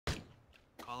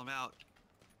Call him out.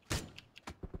 Oh,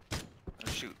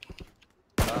 shoot.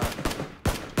 They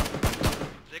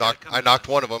gotta come I to knocked us.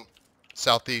 one of them.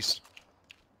 Southeast.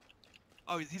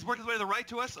 Oh, he's working his way to the right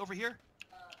to us, over here?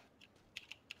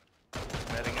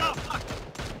 Heading Oh, out. fuck!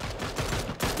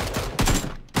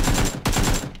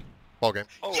 Ball game.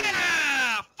 Oh,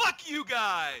 Yeah! Fuck you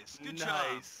guys! Good job.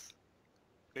 nice.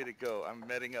 Way to go. I'm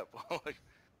medding up.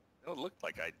 It looked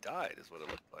like I died is what it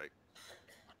looked like.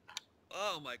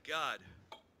 Oh my god.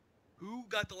 Who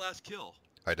got the last kill?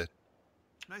 I did.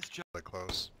 Nice job. Really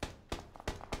close.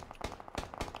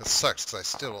 It sucks because I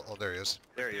still. Oh, there he is.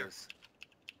 There he is.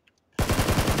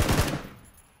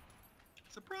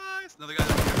 Surprise! Another guy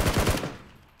over here.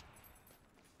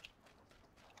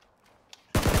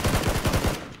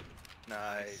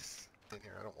 Nice. In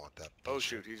here, I don't want that. Oh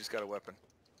bullshit. shoot, he just got a weapon.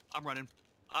 I'm running.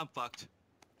 I'm fucked.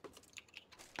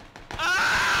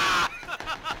 Ah!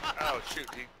 Oh shoot,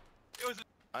 It was.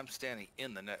 I'm standing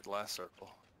in the net last circle.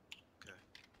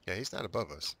 Yeah, he's not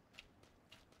above us.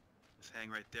 Just hang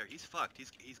right there. He's fucked.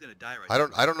 He's gonna die right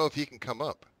I don't know if he can come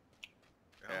up.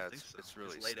 there. I Yeah, don't think so. it's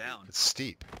really Just lay steep. down. It's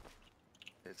steep.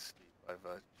 It's steep. I've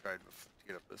tried to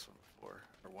get up this one before,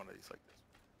 or one of these like this.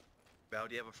 Bow,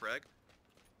 do you have a frag?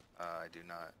 I do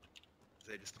not.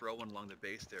 They just throw one along the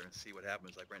base there and see what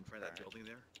happens, like right in front of that Alright. building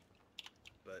there.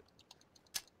 But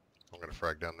I'm gonna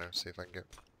frag down there, see if I can get.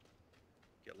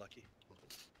 get lucky.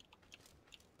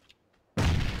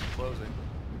 Closing.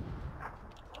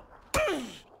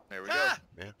 There we go. Ah!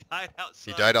 Yeah. Died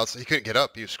outside. He died outside. He couldn't get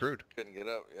up. He was screwed. Couldn't get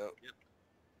up. Yep.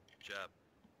 Good job.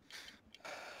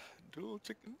 Dual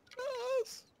chicken.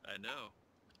 Yes. I know.